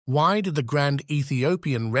Why did the Grand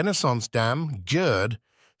Ethiopian Renaissance Dam, GERD,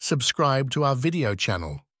 subscribe to our video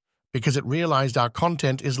channel? Because it realized our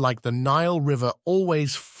content is like the Nile River,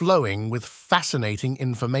 always flowing with fascinating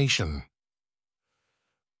information.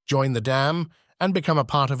 Join the dam and become a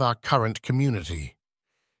part of our current community.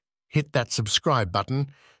 Hit that subscribe button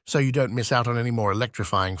so you don't miss out on any more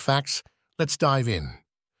electrifying facts. Let's dive in.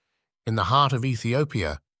 In the heart of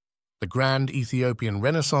Ethiopia, the Grand Ethiopian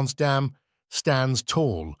Renaissance Dam stands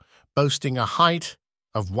tall, boasting a height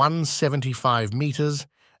of 175 meters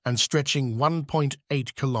and stretching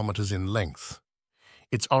 1.8 kilometers in length.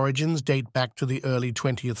 Its origins date back to the early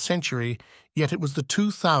 20th century, yet it was the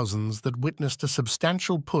 2000s that witnessed a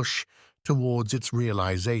substantial push towards its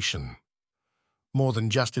realization. More than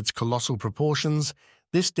just its colossal proportions,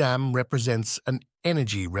 this dam represents an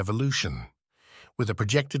energy revolution. With a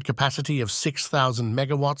projected capacity of 6,000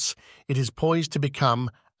 megawatts, it is poised to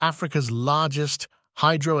become Africa's largest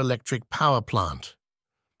hydroelectric power plant.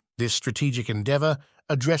 This strategic endeavor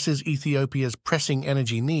addresses Ethiopia's pressing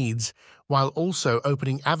energy needs while also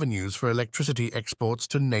opening avenues for electricity exports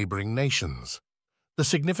to neighboring nations. The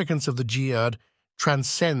significance of the GERD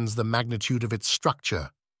transcends the magnitude of its structure.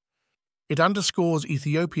 It underscores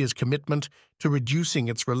Ethiopia's commitment to reducing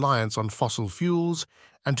its reliance on fossil fuels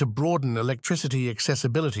and to broaden electricity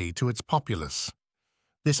accessibility to its populace.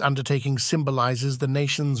 This undertaking symbolizes the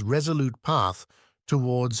nation's resolute path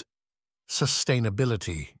towards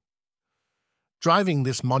sustainability. Driving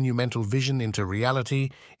this monumental vision into reality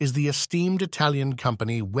is the esteemed Italian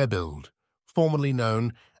company Webuild, formerly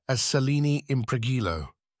known as Salini Impregilo.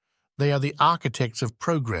 They are the architects of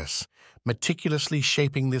progress, meticulously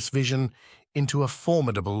shaping this vision into a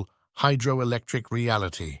formidable hydroelectric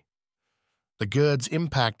reality. The GERD's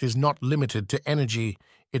impact is not limited to energy,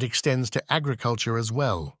 it extends to agriculture as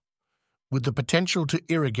well. With the potential to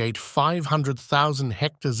irrigate 500,000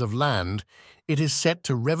 hectares of land, it is set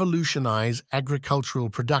to revolutionize agricultural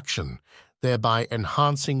production, thereby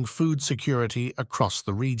enhancing food security across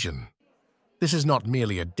the region. This is not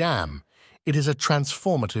merely a dam, it is a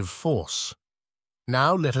transformative force.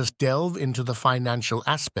 Now let us delve into the financial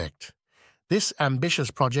aspect. This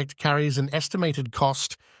ambitious project carries an estimated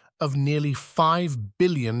cost of nearly $5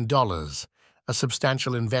 billion, a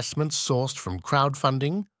substantial investment sourced from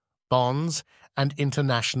crowdfunding, bonds, and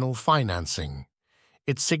international financing.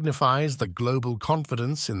 It signifies the global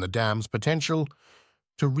confidence in the dam's potential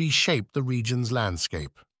to reshape the region's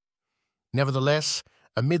landscape. Nevertheless,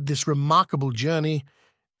 amid this remarkable journey,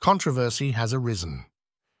 controversy has arisen.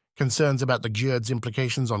 Concerns about the GERD's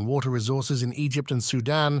implications on water resources in Egypt and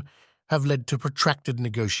Sudan have led to protracted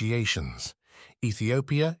negotiations.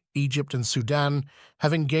 Ethiopia, Egypt, and Sudan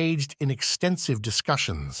have engaged in extensive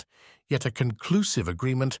discussions, yet a conclusive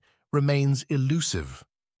agreement remains elusive.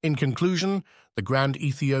 In conclusion, the Grand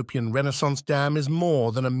Ethiopian Renaissance Dam is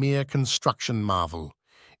more than a mere construction marvel.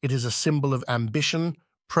 It is a symbol of ambition,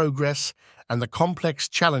 progress, and the complex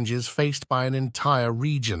challenges faced by an entire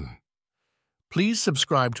region. Please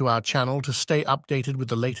subscribe to our channel to stay updated with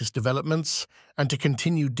the latest developments and to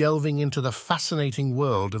continue delving into the fascinating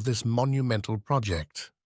world of this monumental project.